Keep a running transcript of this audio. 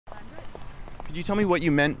Could you tell me what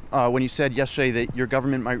you meant when you said yesterday that your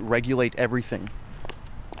government might regulate everything?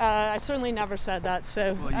 I certainly never said that.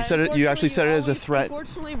 So well, you said it. You actually said it as a threat.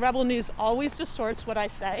 Unfortunately, Rebel News always distorts what I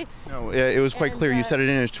say. No, it was quite clear. You said it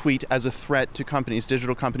in a tweet as a threat to companies,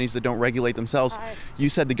 digital companies that don't regulate themselves. You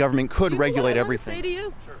said the government could regulate everything. Say to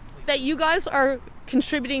you that you guys are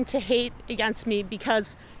contributing to hate against me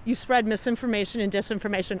because you spread misinformation and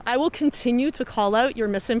disinformation. I will continue to call out your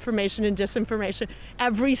misinformation and disinformation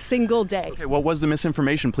every single day. Okay, what was the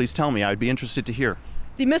misinformation? Please tell me. I'd be interested to hear.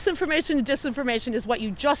 The misinformation and disinformation is what you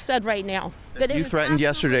just said right now. That you threatened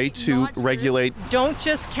yesterday to regulate. Don't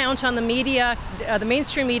just count on the media, the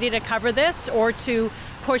mainstream media to cover this or to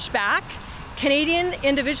push back.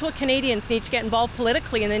 Individual Canadians need to get involved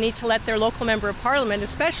politically, and they need to let their local member of parliament,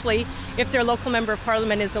 especially if their local member of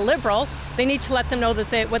parliament is a Liberal, they need to let them know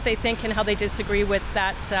that what they think and how they disagree with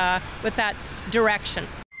that direction.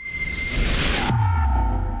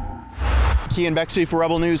 Keean for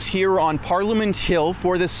Rebel News here on Parliament Hill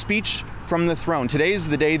for this speech from the throne. Today is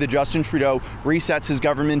the day that Justin Trudeau resets his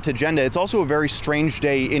government agenda. It's also a very strange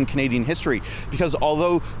day in Canadian history because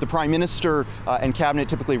although the Prime Minister and Cabinet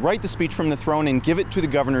typically write the speech from the throne and give it to the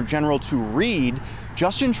Governor General to read,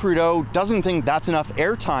 Justin Trudeau doesn't think that's enough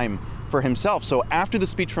airtime for himself. So after the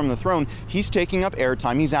speech from the throne, he's taking up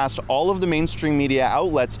airtime. He's asked all of the mainstream media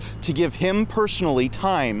outlets to give him personally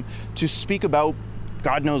time to speak about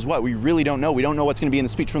God knows what. We really don't know. We don't know what's going to be in the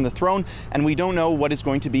speech from the throne, and we don't know what is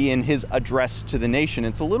going to be in his address to the nation.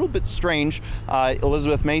 It's a little bit strange.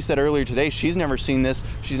 Elizabeth May said earlier today she's never seen this.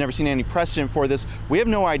 She's never seen any precedent for this. We have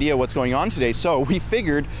no idea what's going on today, so we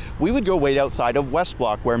figured we would go wait outside of West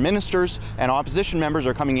Block, where ministers and opposition members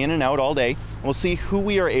are coming in and out all day. We'll see who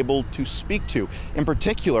we are able to speak to. In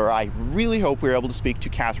particular, I really hope we're able to speak to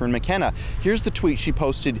Catherine McKenna. Here's the tweet she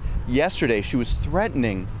posted yesterday. She was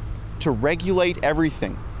threatening to regulate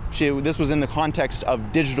everything. This was in the context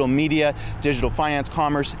of digital media, digital finance,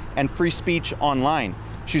 commerce, and free speech online.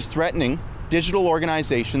 She's threatening digital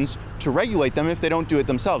organizations to regulate them if they don't do it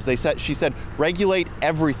themselves. She said, regulate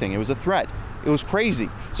everything. It was a threat. It was crazy.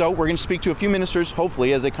 So we're going to speak to a few ministers,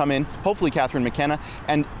 hopefully, as they come in, hopefully Catherine McKenna,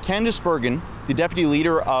 and Candice Bergen, the deputy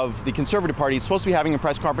leader of the Conservative Party, is supposed to be having a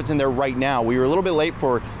press conference in there right now. We were a little bit late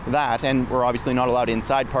for that, and we're obviously not allowed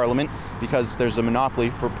inside Parliament because there's a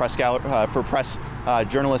monopoly for press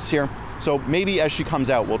journalists here. So maybe as she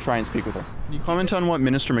comes out, we'll try and speak with her. Can you comment on what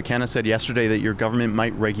Minister McKenna said yesterday, that your government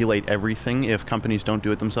might regulate everything if companies don't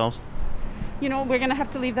do it themselves? You know, we're going to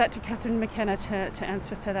have to leave that to Catherine McKenna to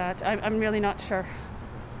answer to that. I'm really not sure.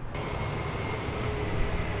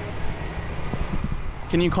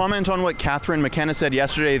 Can you comment on what Catherine McKenna said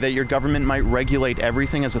yesterday, that your government might regulate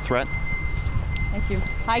everything as a threat? Thank you.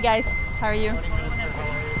 Hi guys, how are you?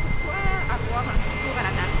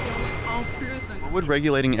 What would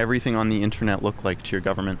regulating everything on the internet look like to your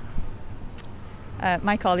government?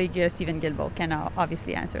 My colleague Stephen Guilbeault can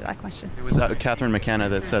obviously answer that question. It was Catherine McKenna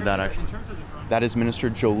that said that, actually. That is Minister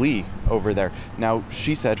Joly over there. Now,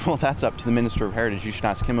 she said, well, that's up to the Minister of Heritage. You should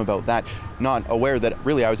ask him about that. Not aware that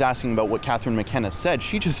really I was asking about what Catherine McKenna said.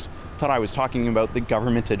 She just thought I was talking about the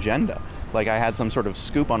government agenda. Like I had some sort of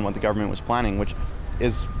scoop on what the government was planning, which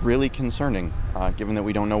is really concerning, given that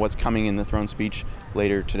we don't know what's coming in the throne speech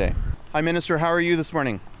later today. Hi, Minister. How are you this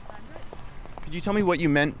morning? Could you tell me what you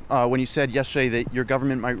meant when you said yesterday that your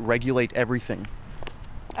government might regulate everything?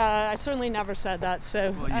 I certainly never said that.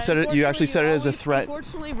 So well, you said it. You actually said it as a threat.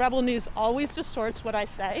 Unfortunately, Rebel News always distorts what I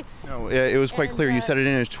say. No, it was quite clear. You said it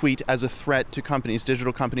in a tweet as a threat to companies,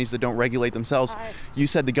 digital companies that don't regulate themselves. You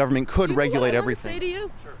said the government could regulate everything. Say to you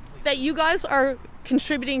that you guys are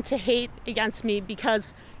contributing to hate against me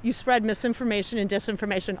because you spread misinformation and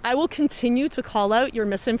disinformation. I will continue to call out your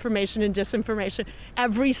misinformation and disinformation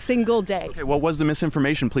every single day. Okay, what was the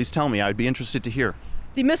misinformation? Please tell me. I'd be interested to hear.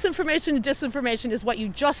 The misinformation and disinformation is what you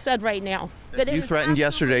just said right now. That you threatened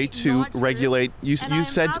yesterday to regulate. You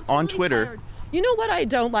said on Twitter. Tired. You know what I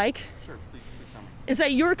don't like? Sure, please tell me. Is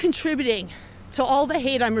that you're contributing to all the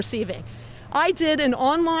hate I'm receiving. I did an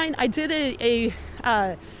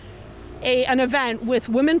event with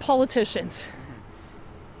women politicians.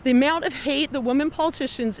 The amount of hate that women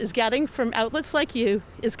politicians is getting from outlets like you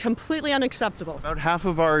is completely unacceptable. About half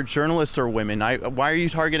of our journalists are women. Why are you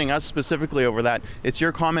targeting us specifically over that? It's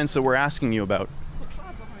your comments that we're asking you about.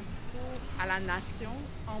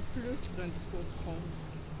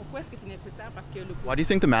 Why do you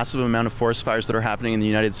think the massive amount of forest fires that are happening in the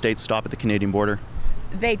United States stop at the Canadian border?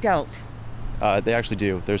 They don't. They actually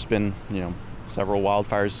do. There's been, several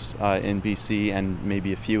wildfires in BC and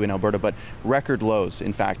maybe a few in Alberta, but record lows,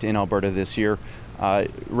 in fact, in Alberta this year.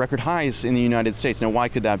 Record highs in the United States. Now, why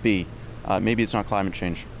could that be? Maybe it's not climate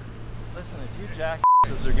change. Listen, if You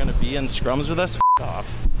jackasses are gonna be in scrums with us? F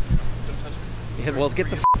off. Don't touch me. Yeah, well, get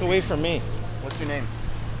the f away from me. What's your name?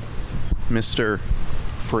 Mr.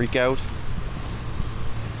 Freakout.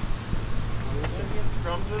 If you're gonna be in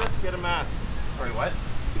scrums with us, get a mask. Sorry, what?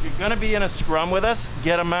 If you're gonna be in a scrum with us,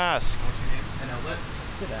 get a mask. What's your name and outlet?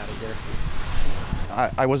 Get out of here.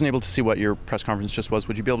 I wasn't able to see what your press conference just was.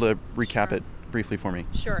 Would you be able to recap it briefly for me?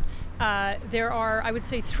 Sure. There are, I would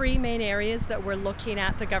say, three main areas that we're looking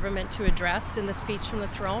at the government to address in the speech from the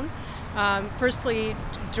throne. Firstly,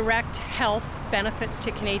 direct health benefits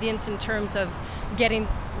to Canadians in terms of getting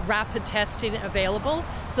rapid testing available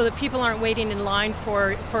so that people aren't waiting in line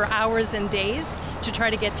for hours and days to try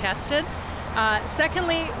to get tested.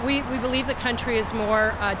 Secondly, we believe the country is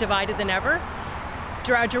more divided than ever.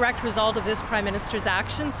 A direct result of this Prime Minister's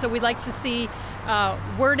action. So we'd like to see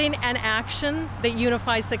wording and action that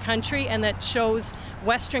unifies the country and that shows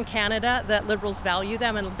Western Canada that Liberals value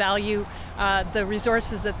them and value the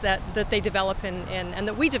resources that they develop and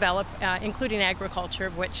that we develop, including agriculture,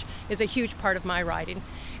 which is a huge part of my riding.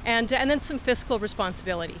 And then some fiscal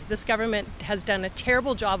responsibility. This government has done a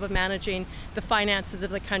terrible job of managing the finances of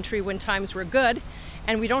the country when times were good,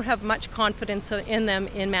 and we don't have much confidence in them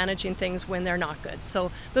in managing things when they're not good.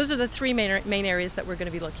 So those are the three main areas that we're going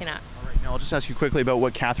to be looking at. All right, now I'll just ask you quickly about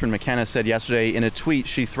what McKenna said yesterday in a tweet.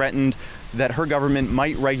 She threatened that her government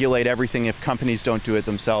might regulate everything if companies don't do it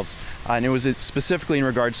themselves. And it was specifically in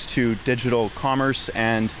regards to digital commerce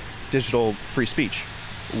and digital free speech.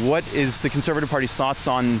 What is the Conservative Party's thoughts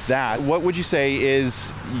on that? What would you say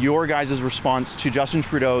is your guys' response to Justin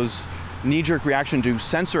Trudeau's knee-jerk reaction to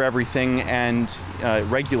censor everything and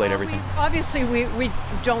regulate everything? Obviously, we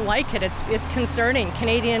don't like it. It's concerning.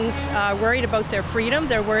 Canadians are worried about their freedom.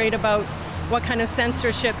 They're worried about what kind of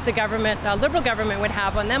censorship the government, Liberal government, would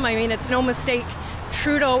have on them. I mean, it's no mistake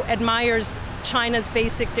Trudeau admires China's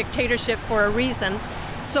basic dictatorship for a reason.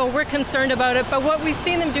 So we're concerned about it. But what we've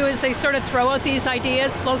seen them do is they sort of throw out these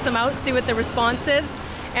ideas, float them out, see what the response is.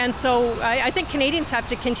 And so I think Canadians have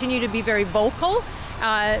to continue to be very vocal.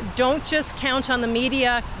 Don't just count on the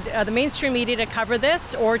media, the mainstream media, to cover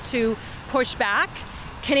this or to push back.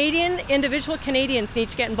 Individual Canadians need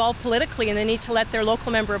to get involved politically, and they need to let their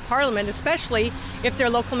local member of parliament, especially if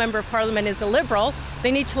their local member of parliament is a Liberal,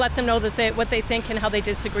 they need to let them know that what they think and how they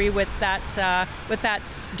disagree with that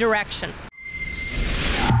direction.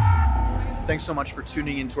 Thanks so much for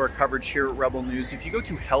tuning into our coverage here at Rebel News. If you go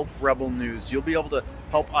to Help Rebel News, you'll be able to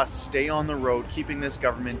help us stay on the road, keeping this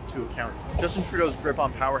government to account. Justin Trudeau's grip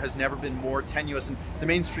on power has never been more tenuous, and the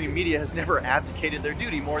mainstream media has never abdicated their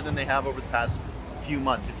duty more than they have over the past few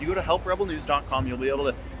months. If you go to helprebelnews.com, you'll be able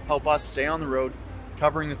to help us stay on the road,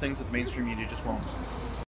 covering the things that the mainstream media just won't.